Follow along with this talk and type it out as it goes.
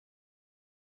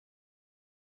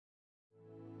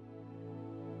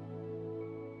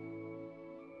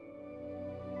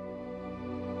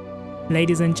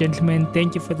Ladies and gentlemen,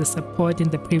 thank you for the support in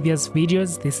the previous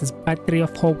videos. This is part 3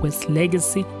 of Hogwarts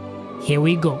Legacy. Here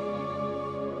we go.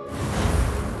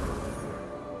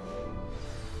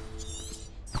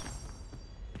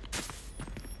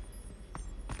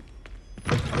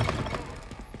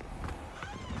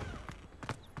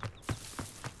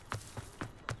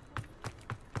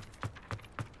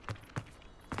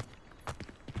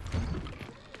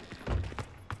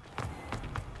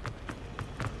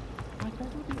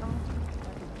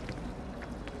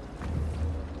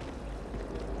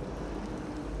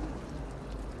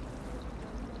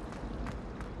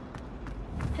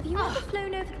 Have you ever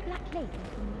flown over the Black Lake and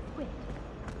seen the squid?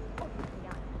 Obviously,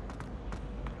 I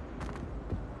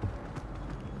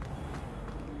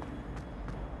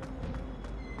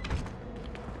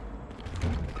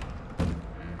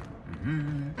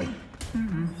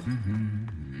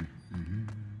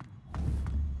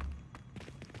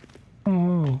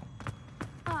Oh.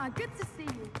 Ah, good to see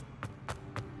you.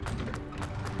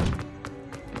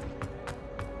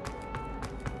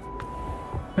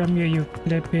 Come here, you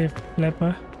flippy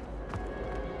flipper.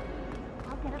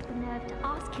 I'll get up the nerve to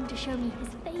ask him to show me his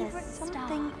favorite There's star.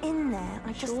 something in there.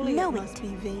 I just Surely know it it. must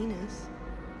be Venus.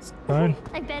 It's fun.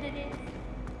 I bet it is.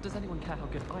 Does anyone care how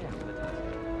good I am at the task?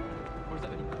 Or is it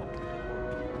only cold?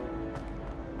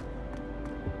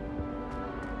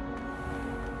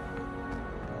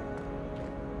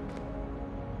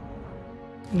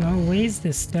 Now, where is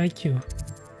the statue?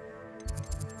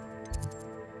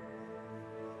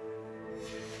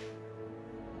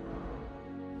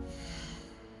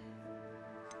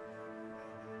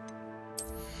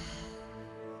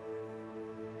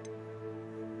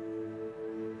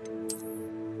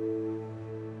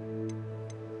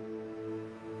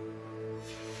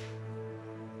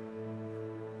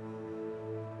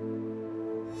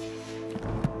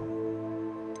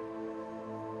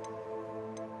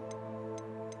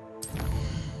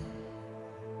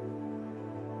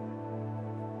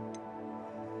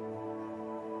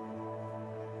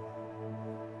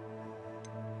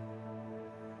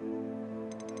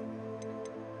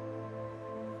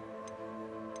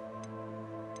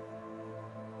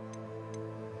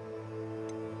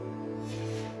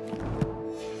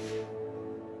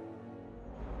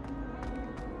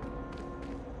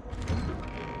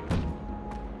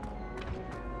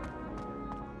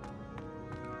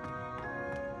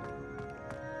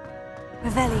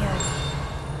 Revelio.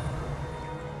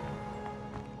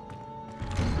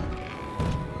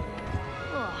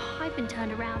 Oh, I've been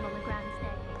turned around on the grand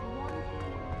staircase.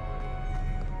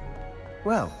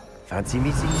 Well, fancy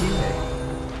meeting you.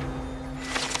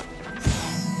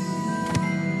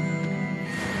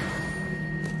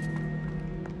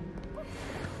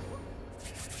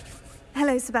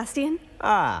 Hello, Sebastian.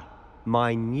 Ah,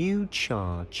 my new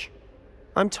charge.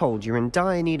 I'm told you're in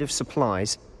dire need of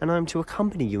supplies, and I'm to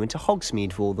accompany you into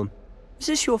Hogsmeade for them. Is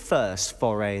this your first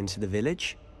foray into the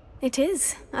village? It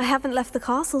is. I haven't left the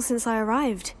castle since I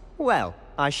arrived. Well,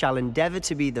 I shall endeavour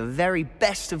to be the very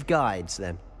best of guides,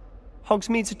 then.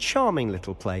 Hogsmeade's a charming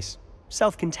little place.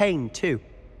 Self-contained, too.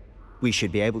 We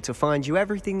should be able to find you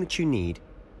everything that you need.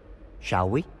 Shall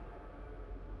we?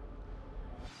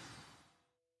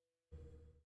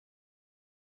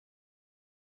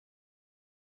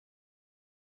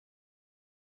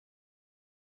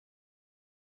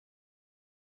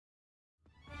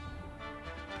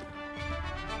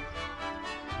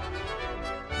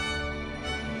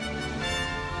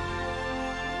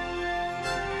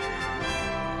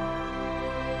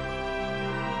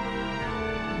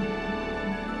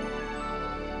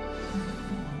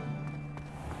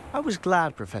 I was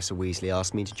glad Professor Weasley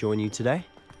asked me to join you today.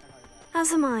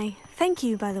 As am I. Thank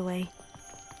you, by the way.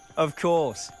 Of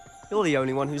course. You're the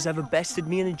only one who's ever bested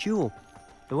me in a duel.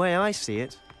 The way I see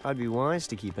it, I'd be wise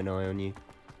to keep an eye on you.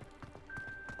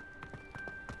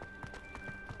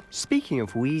 Speaking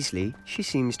of Weasley, she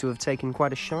seems to have taken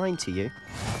quite a shine to you.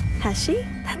 Has she?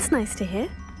 That's nice to hear.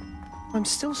 I'm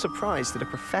still surprised that a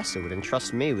professor would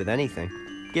entrust me with anything,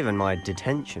 given my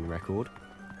detention record.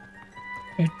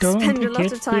 I don't Spend a lot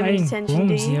get of time in flying detention, do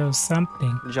brooms you? here or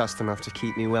something. Just enough to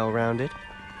keep me well-rounded.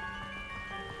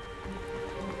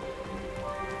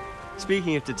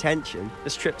 Speaking of detention,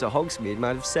 this trip to Hogsmeade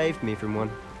might have saved me from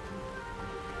one.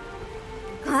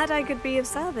 Glad I could be of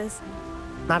service.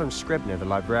 Madam Scribner, the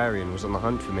librarian, was on the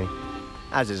hunt for me,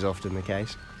 as is often the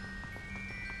case.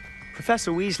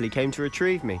 Professor Weasley came to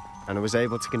retrieve me, and I was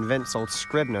able to convince old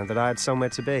Scribner that I had somewhere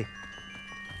to be.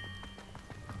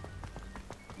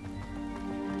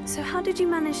 So how did you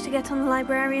manage to get on the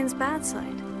librarian's bad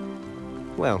side?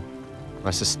 Well,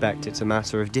 I suspect it's a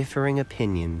matter of differing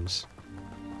opinions.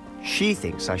 She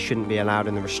thinks I shouldn't be allowed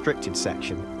in the restricted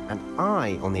section, and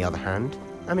I, on the other hand,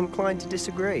 am inclined to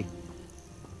disagree.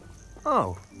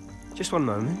 Oh, just one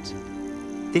moment.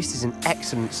 This is an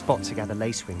excellent spot to gather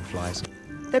lacewing flies.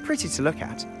 They're pretty to look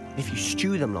at. If you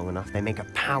stew them long enough, they make a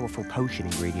powerful potion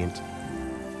ingredient.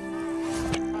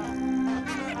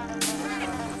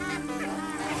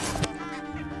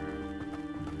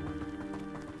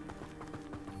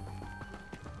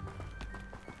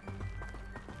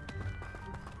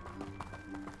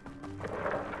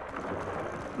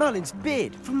 Merlin's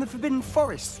beard from the Forbidden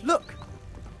Forest. Look!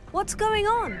 What's going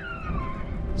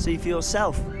on? See for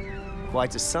yourself.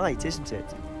 Quite a sight, isn't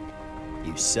it?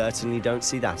 You certainly don't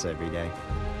see that every day.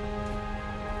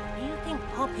 Do you think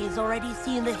Poppy's already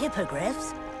seen the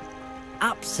hippogriffs?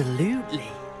 Absolutely.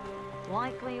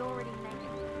 Likely already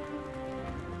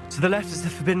named. To the left is the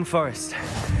Forbidden Forest.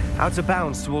 Out of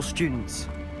bounds to all students.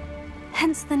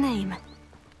 Hence the name.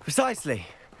 Precisely.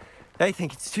 They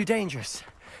think it's too dangerous.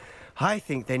 I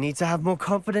think they need to have more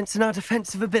confidence in our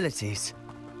defensive abilities.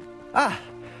 Ah,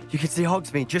 you can see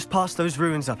Hogsmeade just past those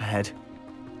ruins up ahead.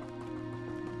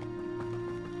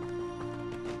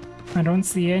 I don't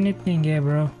see anything here,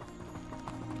 bro.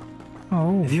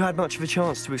 Oh. Have you had much of a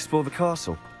chance to explore the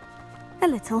castle? A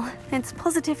little. It's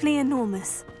positively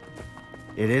enormous.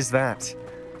 It is that.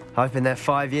 I've been there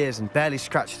 5 years and barely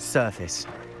scratched the surface.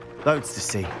 Loads to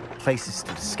see, places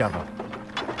to discover.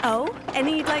 Oh,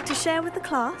 any you'd like to share with the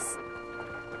class?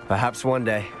 Perhaps one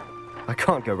day. I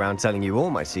can't go around telling you all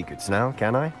my secrets now,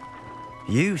 can I?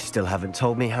 You still haven't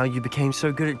told me how you became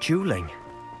so good at dueling.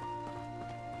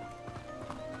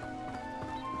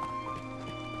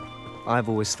 I've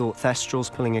always thought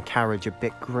Thestrals pulling a carriage a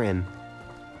bit grim.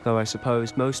 Though I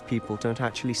suppose most people don't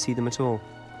actually see them at all.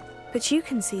 But you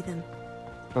can see them.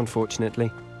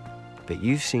 Unfortunately. But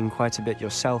you've seen quite a bit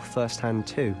yourself firsthand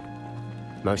too.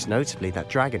 Most notably that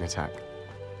dragon attack.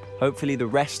 Hopefully the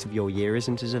rest of your year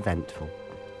isn't as eventful.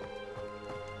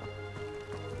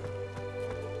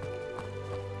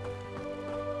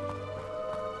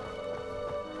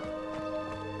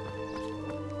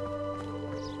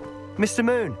 Mr.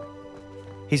 Moon!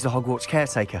 He's the Hogwarts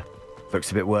caretaker. Looks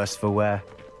a bit worse for wear.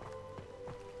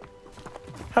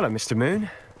 Hello, Mr. Moon.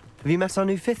 Have you met our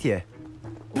new 5th year?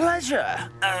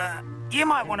 Pleasure. You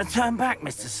might want to turn back,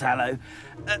 Mr. Sallow.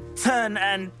 Turn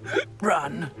and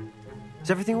run.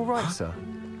 Is everything all right, sir?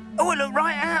 Oh, look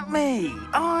right at me.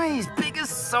 Eyes big as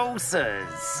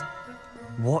saucers.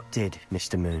 What did,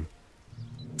 Mr. Moon?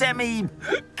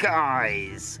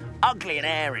 Guys. Ugly and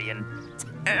airy and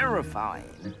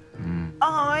terrifying.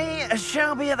 I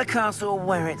shall be at the castle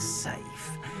where it's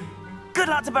safe. Good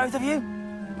luck to both of you.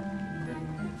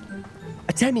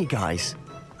 A demi-guise?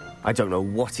 I don't know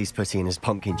what he's putting in his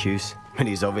pumpkin juice, but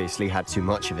he's obviously had too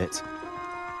much of it.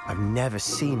 I've never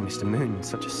seen Mr. Moon in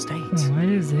such a state. What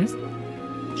is this?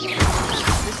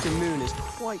 Mr. Moon is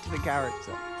quite the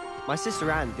character. My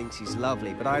sister Anne thinks he's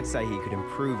lovely, but I'd say he could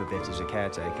improve a bit as a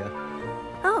caretaker.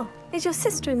 Oh, is your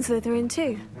sister in Slytherin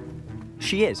too?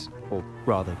 She is, or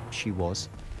rather, she was.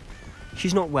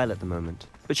 She's not well at the moment,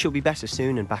 but she'll be better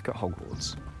soon and back at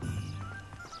Hogwarts.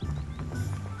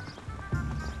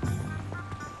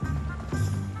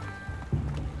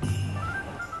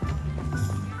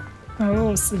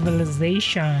 Oh,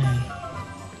 civilization.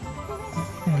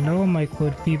 Hello, my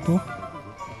good people.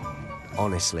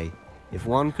 Honestly, if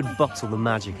one could bottle the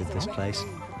magic of this place.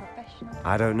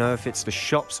 I don't know if it's the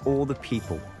shops or the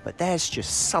people, but there's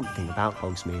just something about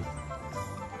Hogsmeade.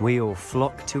 We all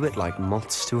flock to it like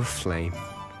moths to a flame.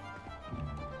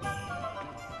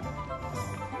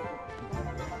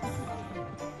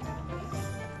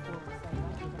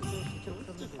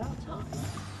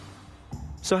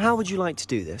 So how would you like to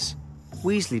do this?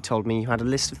 Weasley told me you had a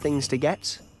list of things to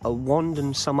get. A wand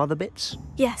and some other bits?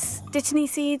 Yes, Dittany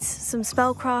seeds, some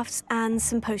spellcrafts, and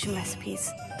some potion recipes.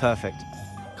 Perfect.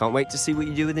 Can't wait to see what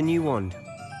you do with the new wand.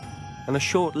 And a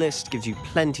short list gives you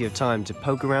plenty of time to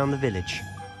poke around the village.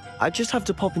 I just have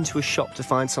to pop into a shop to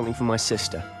find something for my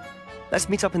sister. Let's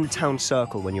meet up in the town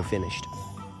circle when you're finished.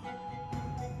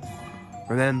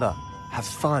 Remember, have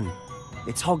fun.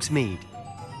 It's Hogsmeade.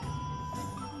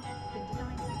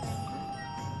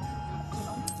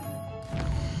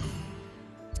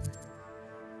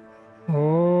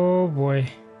 Oh boy.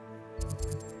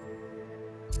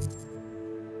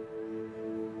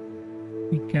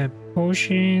 We got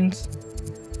potions.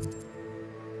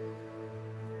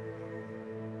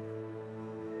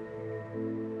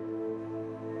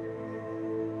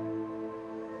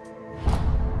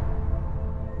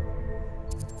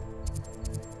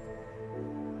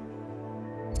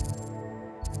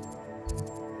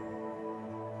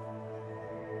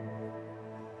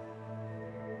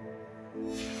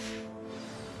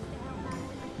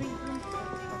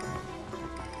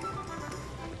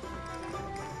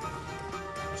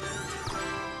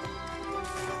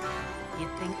 You'd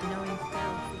think knowing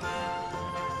spells.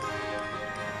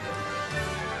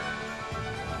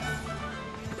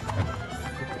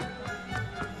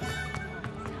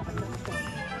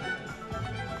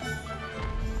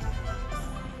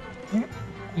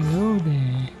 Hello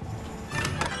there.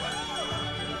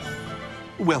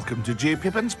 Welcome to J.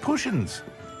 Pippin's Potions.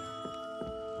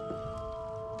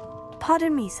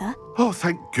 Pardon me, sir. Oh,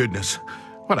 thank goodness.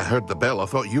 When I heard the bell, I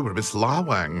thought you were Miss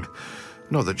Lawang.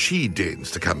 Not that she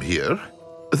deigns to come here.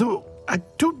 Though, I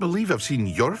don't believe I've seen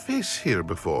your face here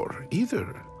before,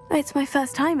 either. It's my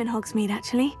first time in Hogsmeade,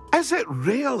 actually. Is it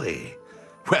really?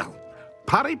 Well,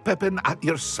 Parry Pippin at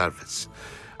your service.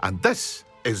 And this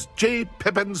is J.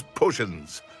 Pippin's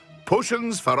Potions.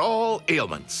 Potions for all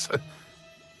ailments.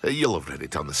 You'll have read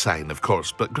it on the sign, of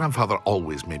course, but Grandfather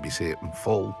always made me say it in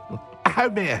full. How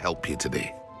may I help you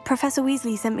today? Professor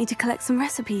Weasley sent me to collect some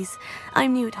recipes.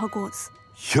 I'm new at Hogwarts.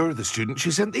 You're the student she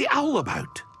sent the owl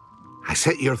about. I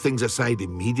set your things aside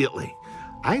immediately.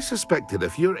 I suspected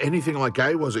if you're anything like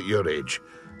I was at your age,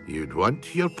 you'd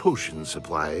want your potion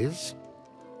supplies.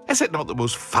 Is it not the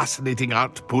most fascinating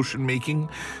art, potion making?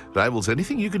 Rivals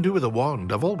anything you can do with a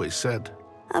wand, I've always said.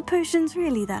 Are potions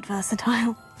really that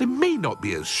versatile? They may not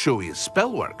be as showy as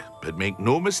spellwork, but make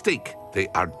no mistake, they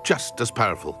are just as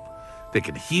powerful. They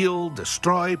can heal,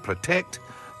 destroy, protect.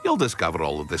 You'll discover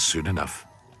all of this soon enough.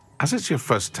 As it's your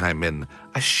first time in,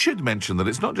 I should mention that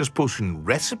it's not just potion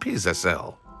recipes I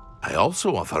sell. I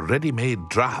also offer ready-made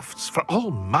drafts for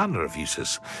all manner of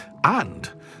uses, and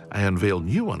I unveil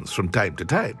new ones from time to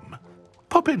time.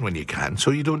 Pop in when you can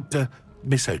so you don't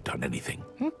miss out on anything.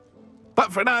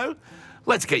 But for now,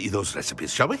 let's get you those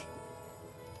recipes, shall we?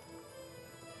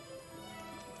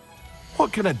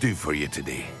 What can I do for you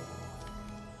today?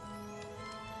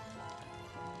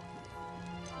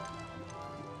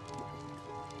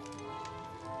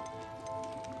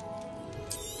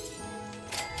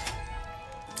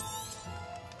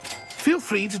 Feel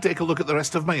free to take a look at the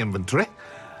rest of my inventory,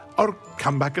 or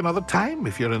come back another time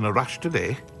if you're in a rush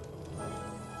today.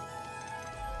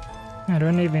 I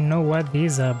don't even know what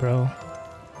these are, bro.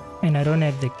 And I don't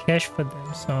have the cash for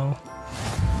them, so...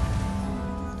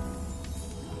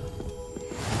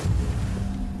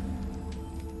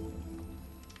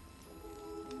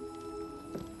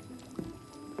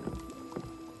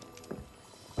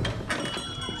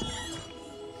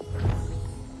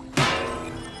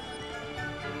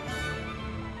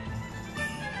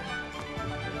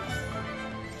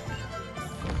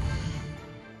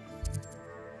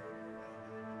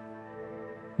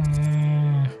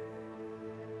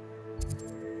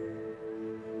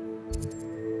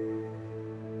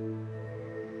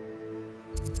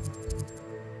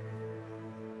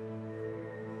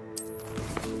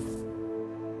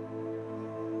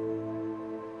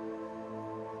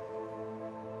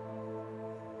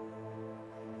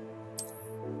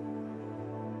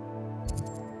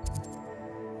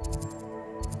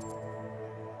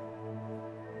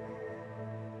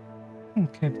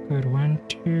 Okay, good. 1,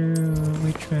 2,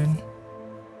 which one?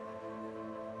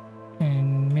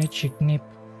 And magic nip.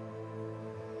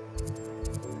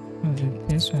 Was it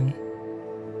this one?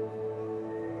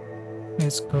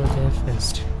 Let's go there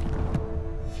first.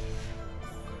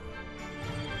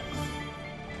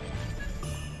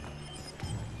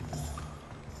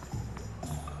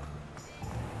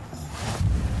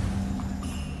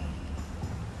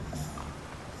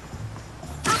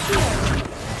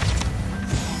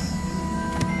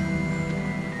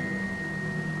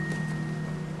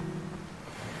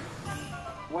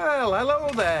 Well, hello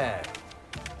there.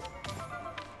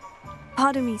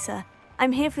 Pardon me, sir.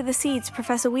 I'm here for the seeds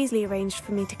Professor Weasley arranged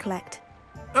for me to collect.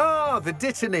 Oh, the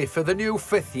dittany for the new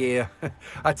 5th year.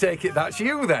 I take it that's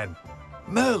you, then.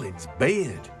 Merlin's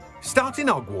beard. Starting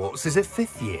Hogwarts as a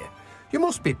 5th year. You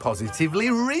must be positively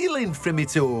reeling from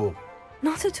it all.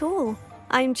 Not at all.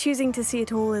 I'm choosing to see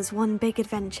it all as one big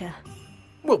adventure.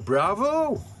 Well,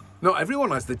 bravo. Not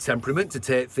everyone has the temperament to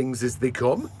take things as they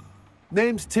come.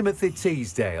 Name's Timothy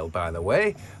Teasdale, by the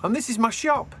way, and this is my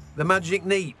shop, the Magic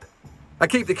Neep. I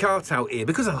keep the cart out here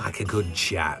because I like a good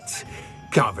chat.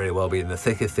 Can't very well be in the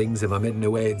thick of things if I'm hidden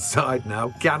away inside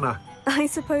now, can I? I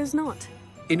suppose not.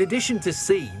 In addition to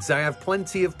seeds, I have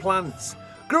plenty of plants.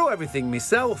 Grow everything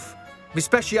myself. My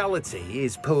speciality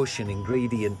is potion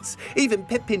ingredients. Even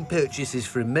Pippin purchases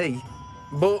from me.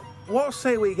 But what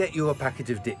say we get you a packet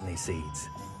of Dittany seeds?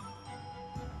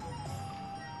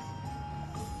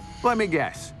 Let me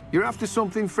guess. You're after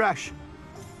something fresh.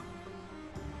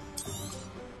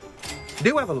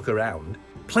 Do have a look around.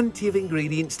 Plenty of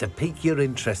ingredients to pique your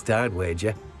interest, I'd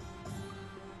wager.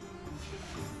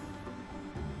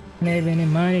 Don't have any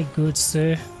money, good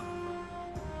sir.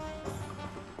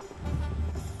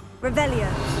 Revelio.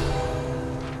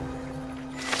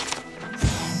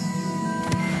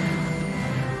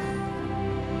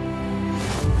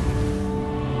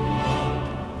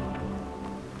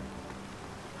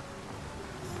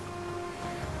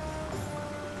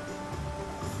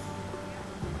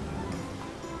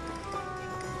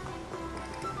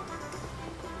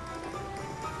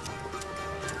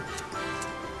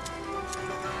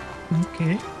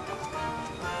 Okay.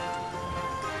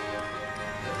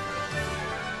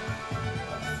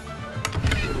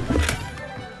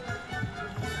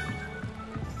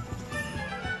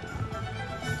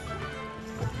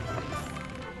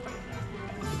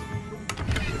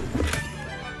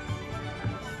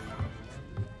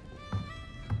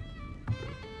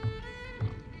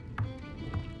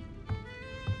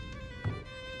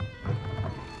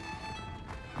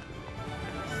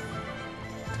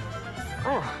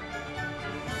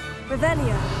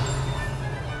 Revelio.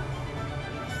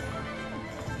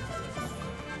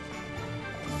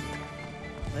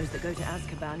 Those that go to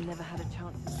Azkaban never had a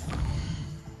chance.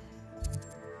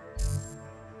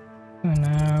 So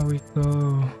now we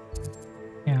go.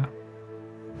 Yeah.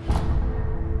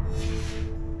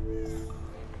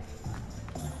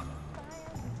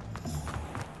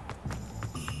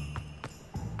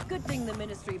 Good thing the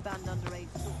Ministry banned underage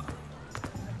sports.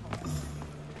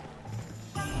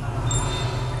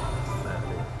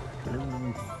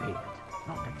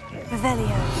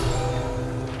 Revelio.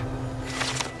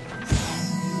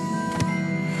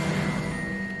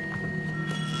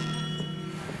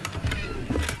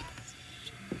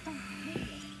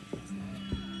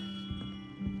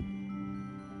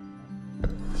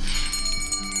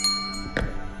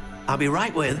 I'll be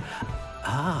right with...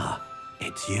 Ah,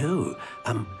 it's you.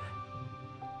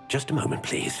 Just a moment,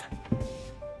 please.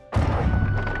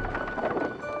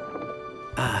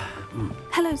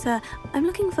 Hello, sir. I'm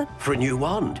looking for... For a new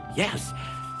wand, yes.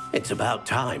 It's about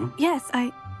time. Yes,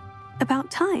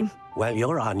 about time. Well,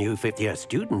 you're our new fifth-year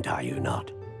student, are you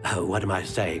not? Oh, what am I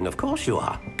saying? Of course you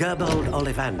are. Gerbold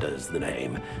Ollivander's the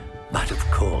name. But of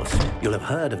course, you'll have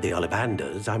heard of the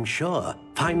Ollivanders, I'm sure.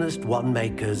 Finest wand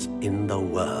makers in the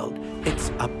world.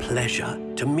 It's a pleasure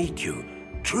to meet you,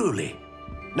 truly.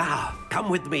 Now, come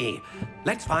with me.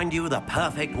 Let's find you the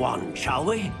perfect wand, shall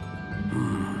we?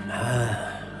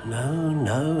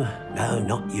 No,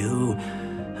 not you.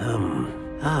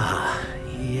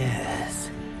 Yes.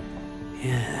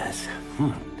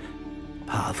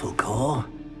 Powerful core.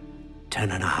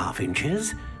 10.5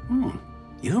 inches.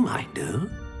 You might do.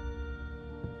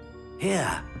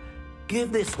 Here,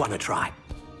 give this one a try.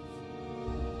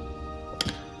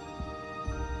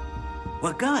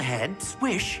 Well, go ahead,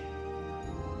 swish.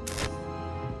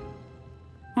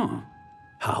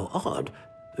 How odd.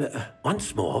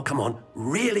 Once more, come on,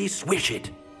 really swish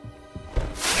it.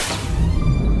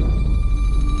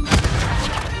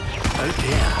 Oh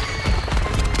dear.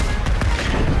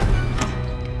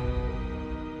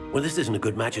 Well, this isn't a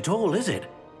good match at all, is it?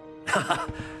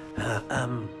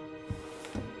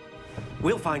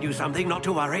 We'll find you something, not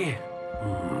to worry.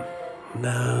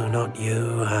 No, not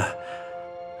you.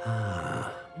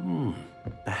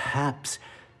 Perhaps...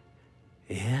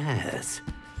 Yes.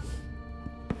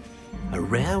 A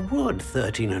rare wood,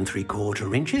 13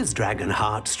 3/4 inches, dragon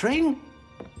heartstring.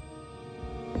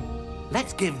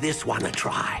 Let's give this one a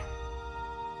try.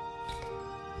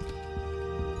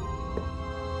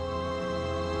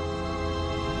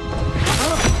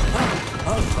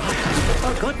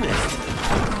 Oh, goodness.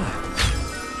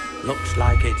 Looks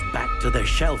like it's back to the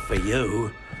shelf for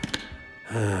you.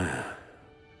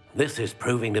 This is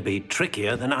proving to be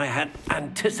trickier than I had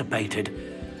anticipated.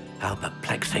 How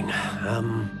perplexing.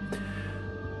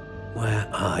 Where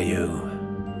are you?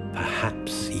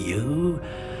 Perhaps you?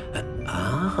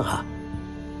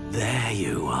 There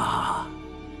you are.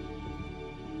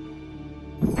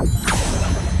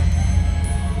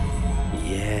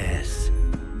 Yes,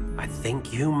 I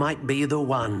think you might be the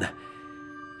one.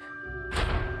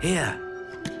 Here,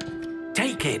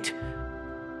 take it.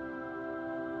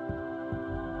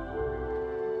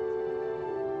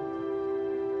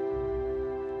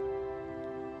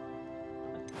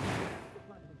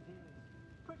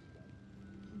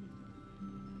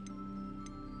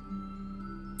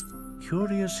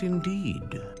 Curious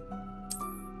indeed.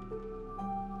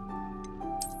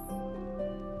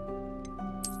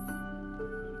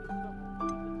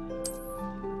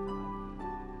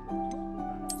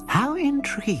 How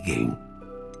intriguing.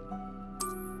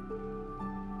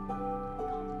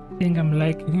 I think I'm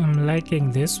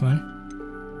liking this one.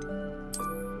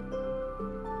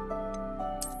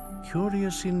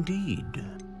 Curious indeed.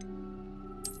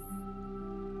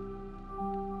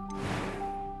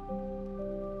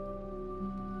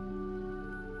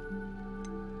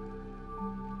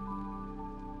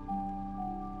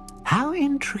 How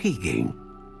intriguing.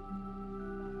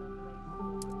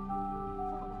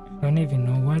 I don't even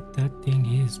know what that thing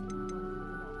is.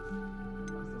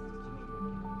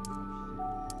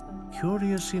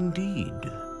 Curious indeed.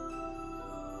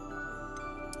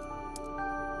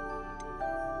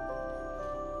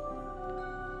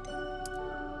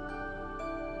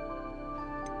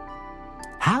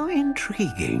 How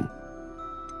intriguing.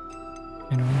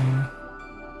 I don't know.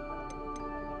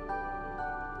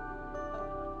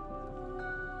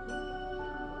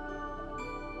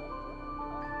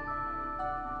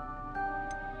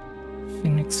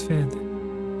 Phoenix feather.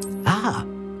 Ah,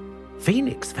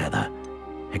 phoenix feather.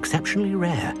 Exceptionally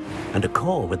rare, and a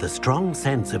core with a strong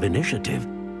sense of initiative.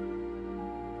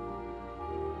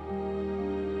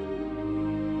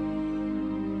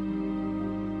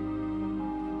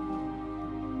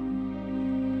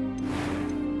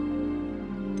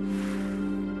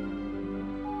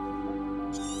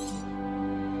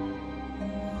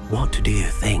 What do you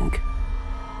think?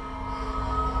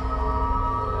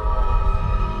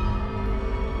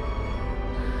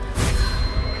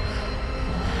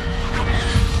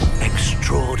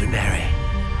 Extraordinary.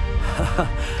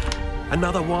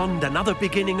 Another wand, another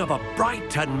beginning of a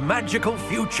bright and magical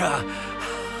future.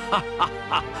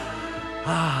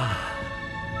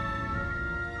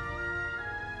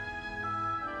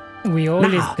 We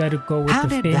always Now, gotta go with how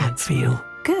the did that Phoenix. feel?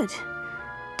 Good.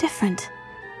 Different.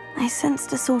 I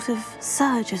sensed a sort of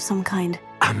surge of some kind.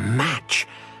 A match.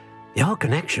 Your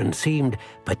connection seemed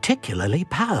particularly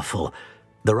powerful.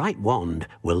 The right wand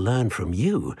will learn from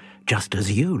you, just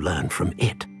as you learn from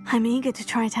it. I'm eager to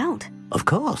try it out. Of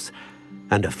course.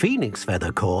 And a phoenix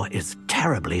feather core is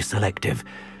terribly selective.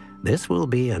 This will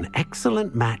be an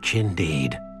excellent match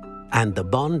indeed. And the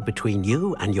bond between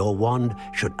you and your wand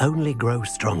should only grow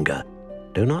stronger.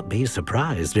 Do not be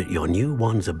surprised at your new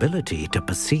wand's ability to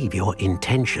perceive your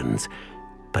intentions,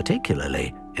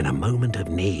 particularly in a moment of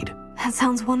need. That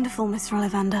sounds wonderful, Mr.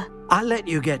 Ollivander. I'll let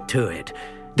you get to it.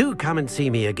 Do come and see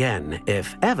me again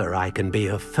if ever I can be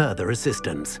of further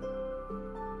assistance.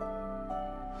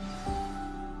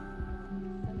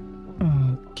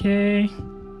 Okay.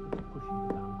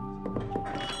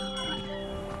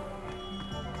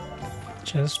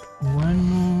 Just one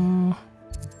more.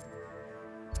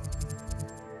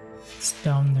 It's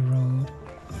down the road.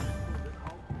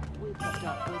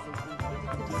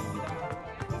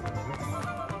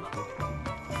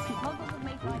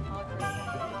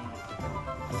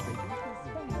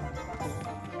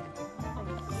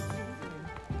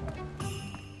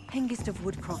 Hengist of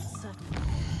Woodcroft, certainly.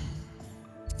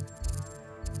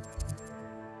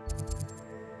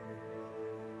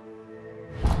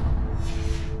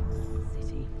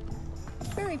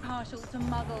 Very partial to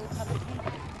Muggle publications.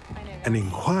 I know. An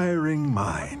inquiring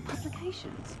mind.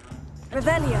 Publications.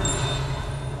 Revelio.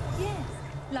 Yes,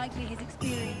 likely his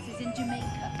experiences in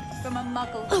Jamaica from a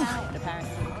Muggle town,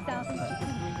 apparently.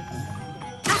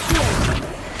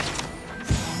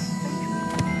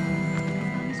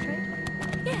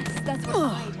 Yes, that's what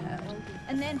I'd heard.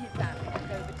 And then his family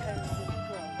was overturned with the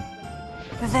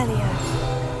cross. Revelio.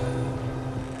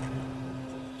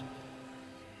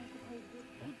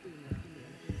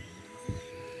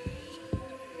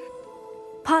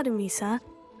 Pardon me, sir.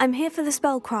 I'm here for the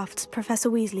spellcrafts Professor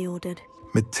Weasley ordered.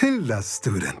 Matilda's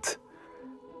student.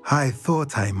 I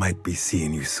thought I might be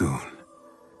seeing you soon.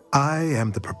 I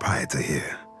am the proprietor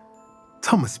here,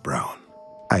 Thomas Brown.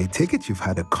 I take it you've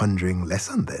had a conjuring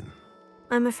lesson then?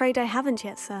 I'm afraid I haven't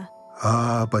yet, sir.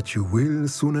 Ah, but you will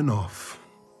soon enough.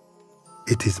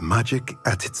 It is magic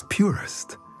at its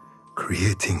purest,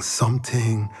 creating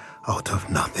something out of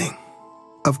nothing.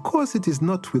 Of course, it is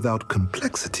not without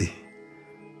complexity,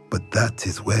 but that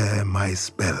is where my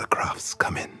spellcrafts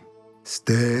come in.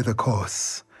 Stay the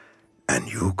course,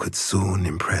 and you could soon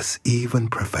impress even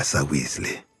Professor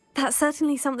Weasley. That's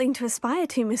certainly something to aspire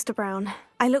to, Mr. Brown.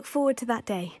 I look forward to that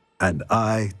day. And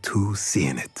I, too,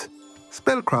 seeing it.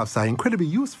 Spellcrafts are incredibly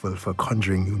useful for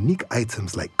conjuring unique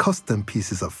items like custom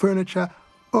pieces of furniture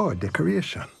or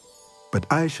decoration. But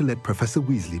I shall let Professor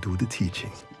Weasley do the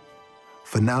teaching.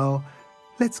 For now,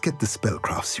 let's get the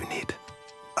spellcrafts you need.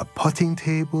 A potting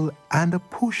table and a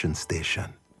potion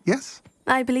station, yes?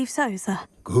 I believe so, sir.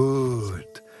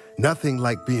 Good. Nothing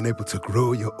like being able to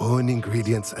grow your own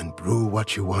ingredients and brew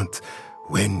what you want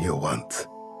when you want.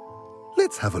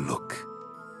 Let's have a look.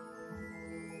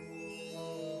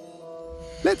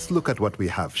 Let's look at what we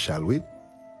have, shall we?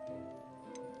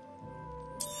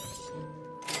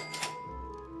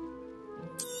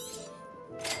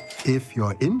 If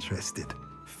you're interested,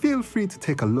 feel free to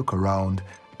take a look around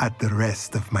at the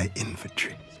rest of my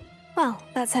inventory. Well,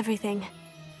 that's everything.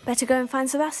 Better go and find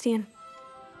Sebastian.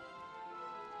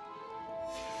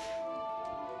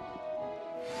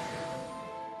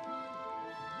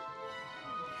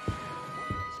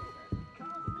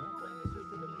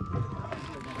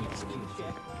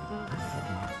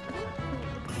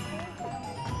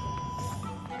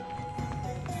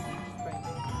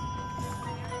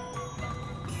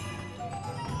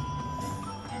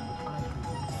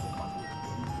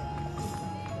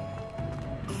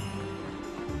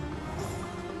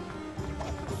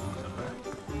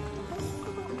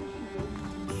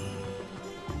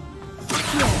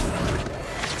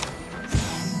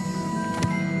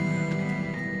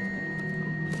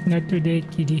 Not today,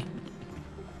 kiddie.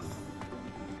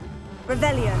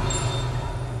 Revelio.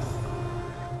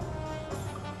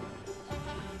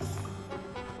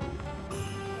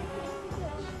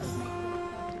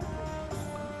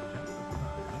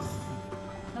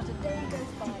 Not a day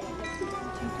goes by I don't speak to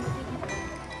you two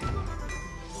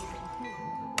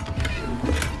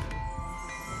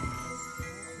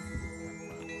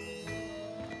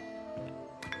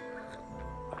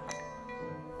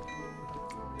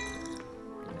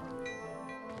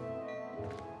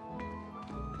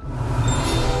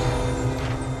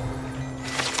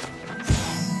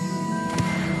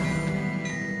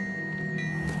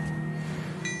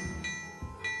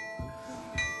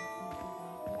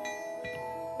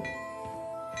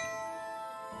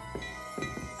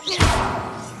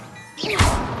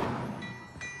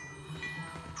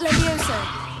Levioso.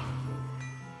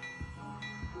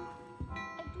 I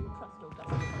do trust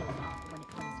Augustus Hillard when it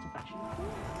comes to fashion.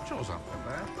 Shows up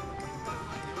there.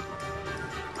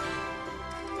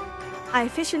 I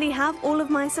officially have all of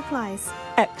my supplies.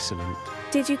 Excellent.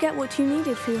 Did you get what you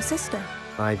needed for your sister?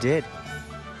 I did.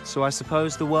 So I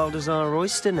suppose the world is our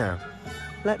oyster now.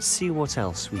 Let's see what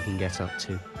else we can get up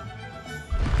to.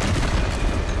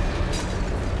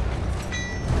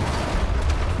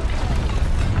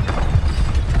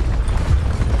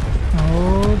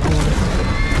 Oh boy.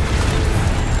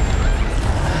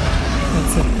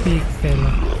 That's a big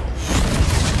fella.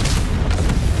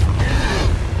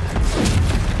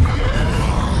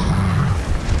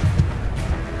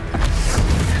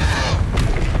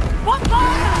 What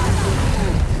fire?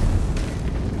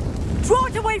 Draw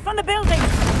it away from the building!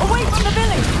 Away from the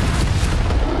village!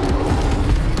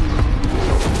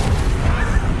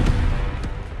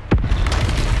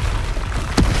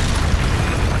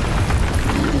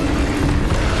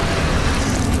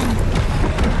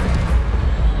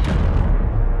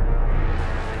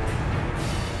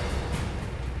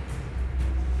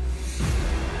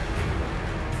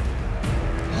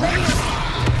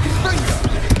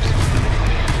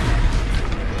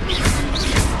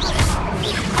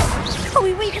 Are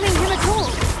we weakening him at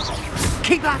all?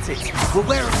 Keep at it! We'll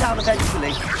wear him down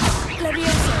eventually.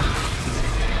 Levioso.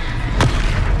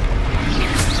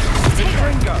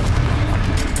 Ringo!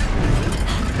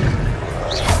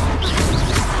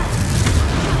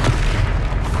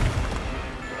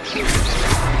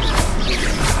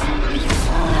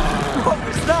 What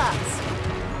was that?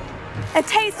 A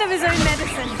taste of his own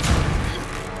medicine.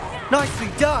 Nicely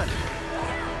done!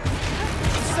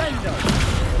 Sendo!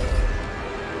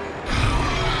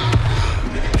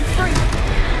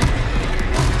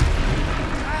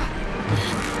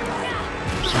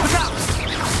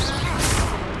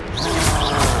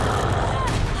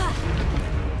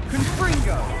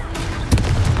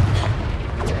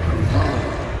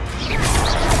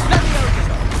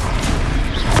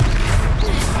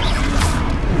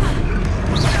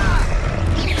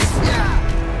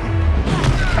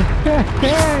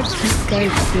 This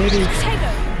guy's steady.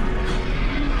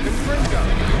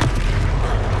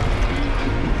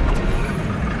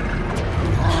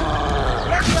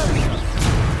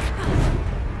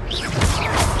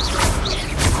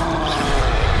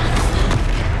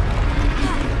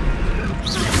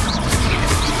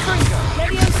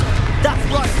 That's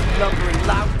right, lumbering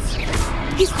louts.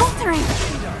 He's faltering.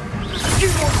 You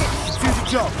won't get to do the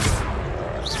job.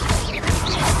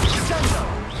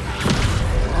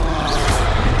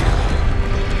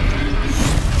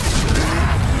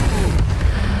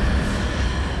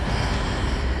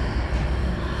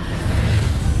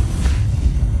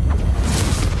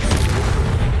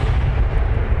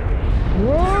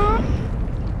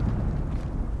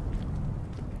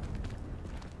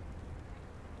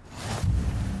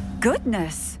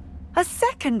 Goodness! A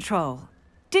second troll!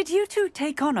 Did you two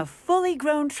take on a fully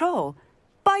grown troll?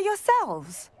 By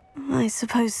yourselves? I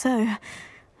suppose so.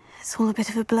 It's all a bit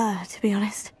of a blur, to be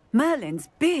honest. Merlin's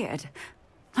beard!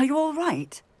 Are you all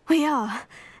right? We are,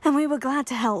 and we were glad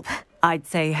to help. I'd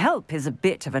say help is a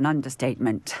bit of an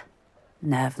understatement.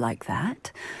 Nerve like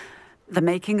that. The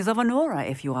makings of an aura,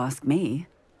 if you ask me.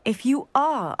 If you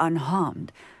are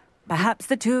unharmed, perhaps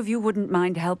the two of you wouldn't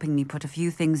mind helping me put a few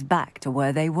things back to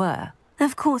where they were.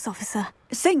 Of course, officer.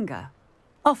 Singer.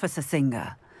 Officer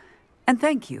Singer. And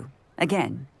thank you,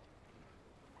 again.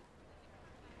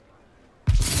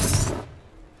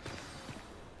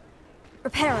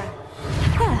 Reparo.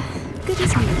 Ah, good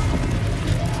as new.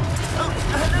 Oh,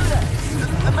 hello there.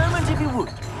 A moment if you would.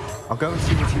 I'll go and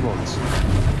see what he wants.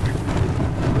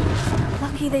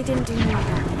 Lucky they didn't do more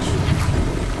damage.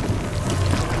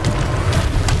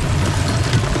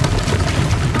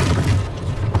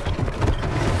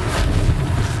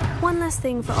 One less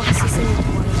thing for Officer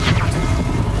Singapore.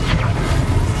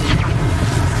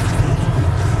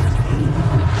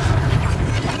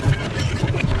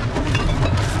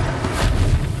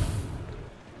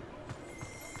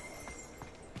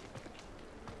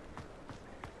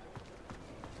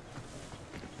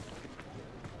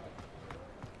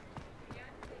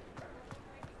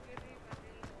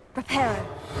 Reparo.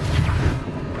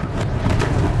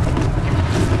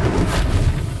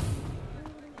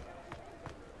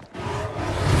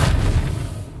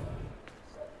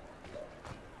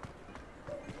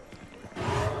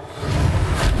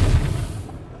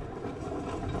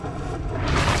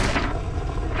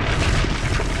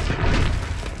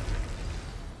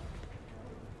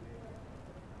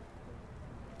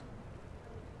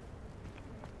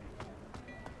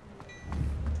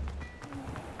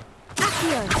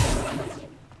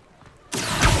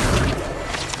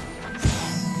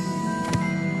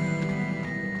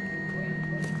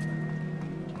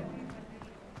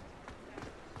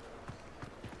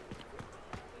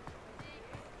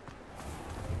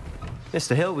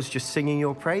 Mr. Hill was just singing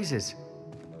your praises.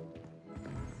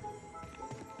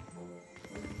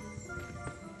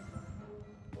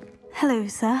 Hello,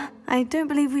 sir. I don't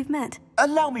believe we've met.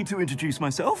 Allow me to introduce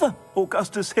myself,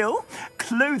 Augustus Hill,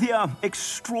 clothier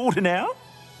extraordinaire.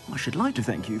 I should like to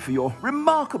thank you for your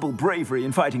remarkable bravery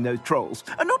in fighting those trolls,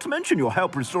 and not to mention your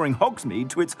help restoring Hogsmeade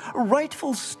to its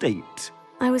rightful state.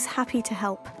 I was happy to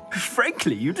help.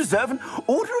 Frankly, you deserve an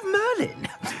Order of Merlin.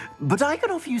 But I can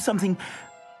offer you something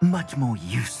much more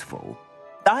useful.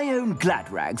 I own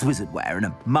Gladrag's wizardware,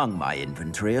 and among my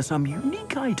inventory are some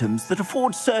unique items that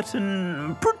afford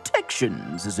certain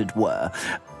protections, as it were.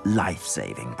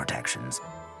 Life-saving protections.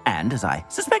 And as I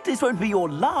suspect this won't be your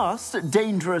last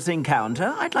dangerous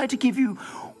encounter, I'd like to give you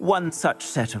one such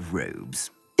set of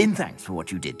robes, in thanks for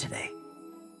what you did today.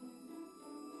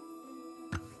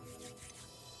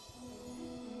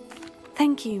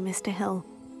 Thank you, Mr. Hill.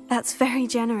 That's very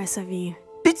generous of you.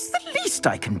 It's the least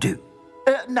I can do.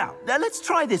 Now, let's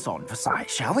try this on for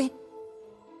size, shall we?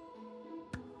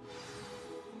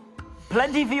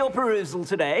 Plenty for your perusal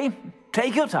today.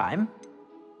 Take your time.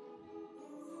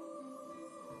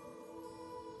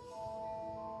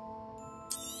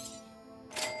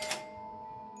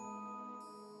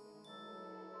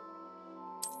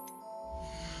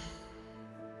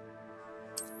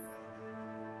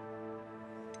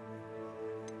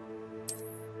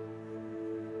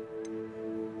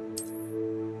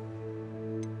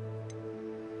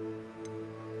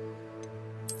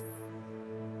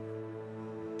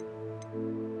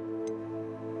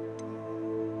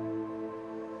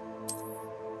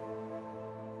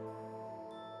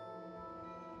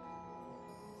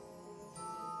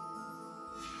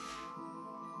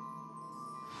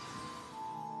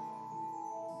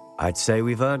 I'd say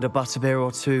we've earned a butterbeer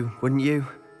or two, wouldn't you?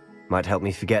 Might help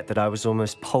me forget that I was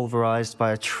almost pulverized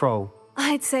by a troll.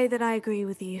 I'd say that I agree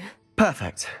with you.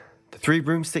 Perfect. The 3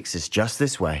 broomsticks is just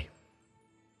this way.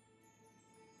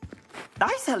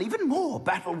 I sell even more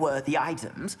battle-worthy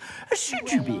items.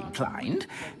 Should you be inclined,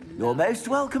 you're most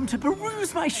welcome to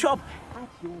peruse my shop.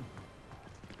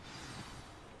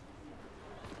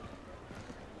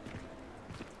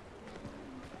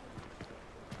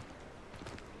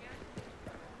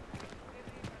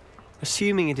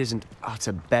 Assuming it isn't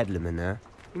utter bedlam in there,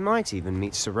 you might even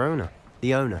meet Serona,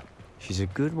 the owner. She's a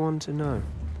good one to know.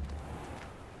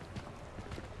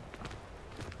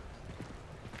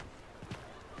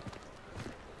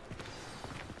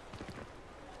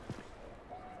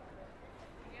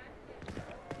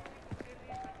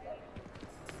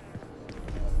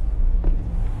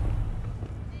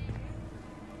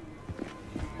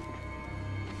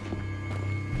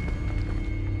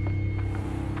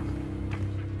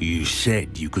 You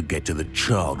said you could get to the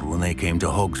child when they came to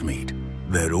Hogsmeade.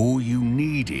 That all you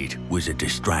needed was a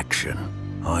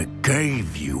distraction. I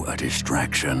gave you a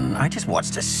distraction. I just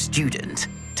watched a student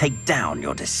take down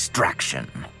your distraction.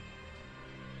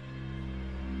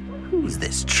 Who's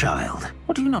this child?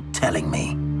 What are you not telling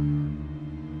me?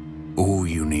 All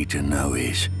you need to know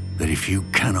is that if you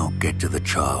cannot get to the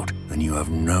child, then you have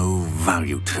no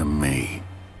value to me.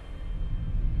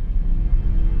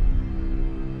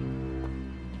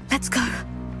 Let's go.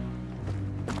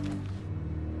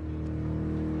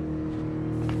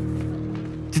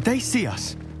 Did they see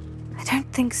us? I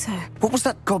don't think so. What was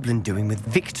that goblin doing with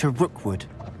Victor Rookwood?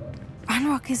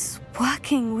 Ranrock is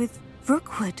working with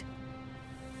Rookwood.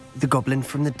 The goblin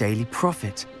from the Daily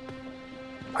Prophet.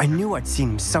 I knew I'd seen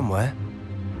him somewhere.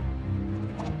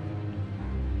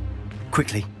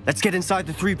 Quickly, let's get inside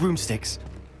the 3 broomsticks.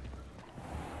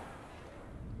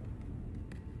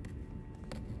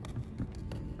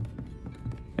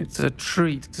 It's a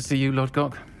treat to see you,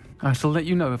 Lodgok. I shall let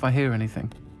you know if I hear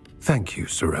anything. Thank you,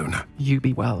 Sirona. You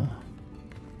be well.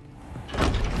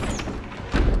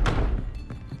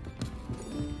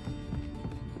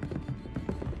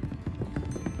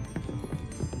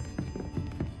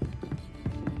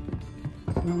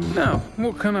 Now,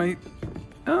 what can I...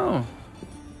 Oh,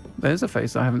 there's a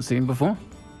face I haven't seen before.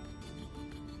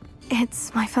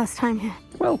 It's my first time here.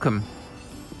 Welcome.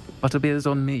 Butterbeer's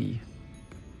on me.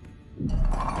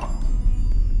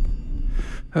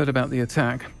 Heard about the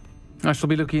attack. I shall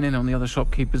be looking in on the other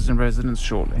shopkeepers and residents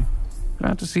shortly.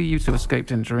 Glad to see you two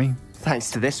escaped injury. Thanks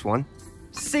to this one.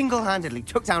 Single-handedly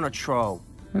took down a troll.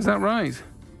 Is that right?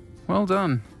 Well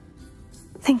done.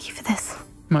 Thank you for this.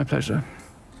 My pleasure.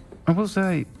 I will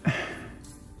say,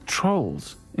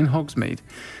 trolls in Hogsmeade.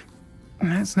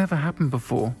 That's never happened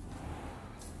before.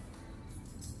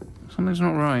 Something's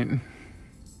not right.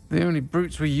 The only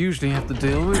brutes we usually have to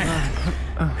deal with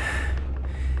are...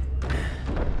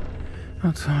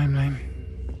 How timely.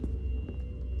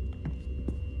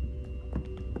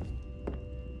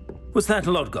 Was that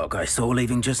Lodgok I saw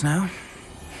leaving just now?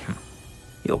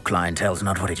 Your clientele's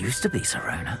not what it used to be,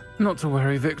 Sirona. Not to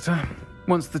worry, Victor.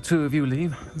 Once the two of you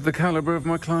leave, the caliber of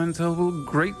my clientele will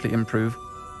greatly improve.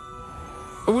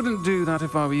 I wouldn't do that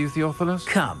if I were you, Theophilus.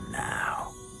 Come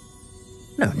now.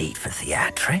 No need for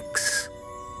theatrics.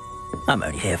 I'm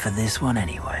only here for this one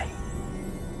anyway.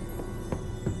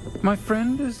 My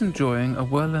friend is enjoying a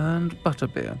well-earned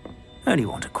butterbeer. Only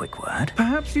want a quick word.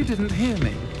 Perhaps you didn't hear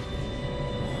me.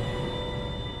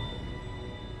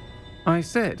 I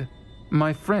said,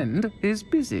 my friend is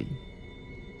busy.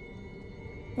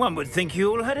 One would think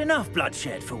you all had enough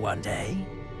bloodshed for one day.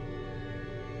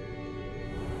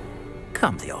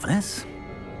 Come, Theophilus.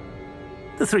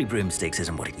 The 3 broomsticks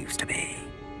isn't what it used to be.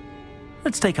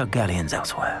 Let's take our galleons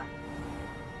elsewhere.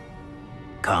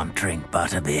 Can't drink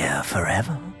butterbeer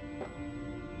forever.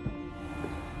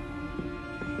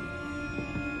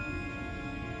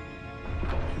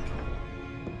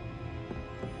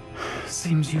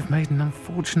 Seems you've made an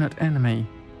unfortunate enemy.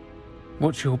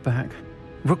 Watch your back.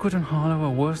 Rookwood and Harlow are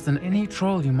worse than any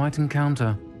troll you might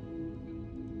encounter.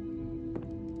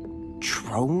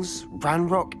 Trolls?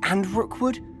 Ranrock and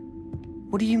Rookwood?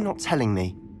 What are you not telling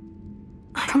me?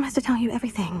 I promised to tell you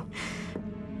everything.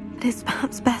 But it's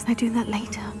perhaps best I do that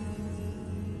later.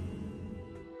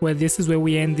 Well, this is where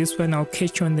we end this one. I'll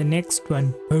catch you on the next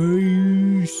one.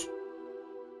 Peace.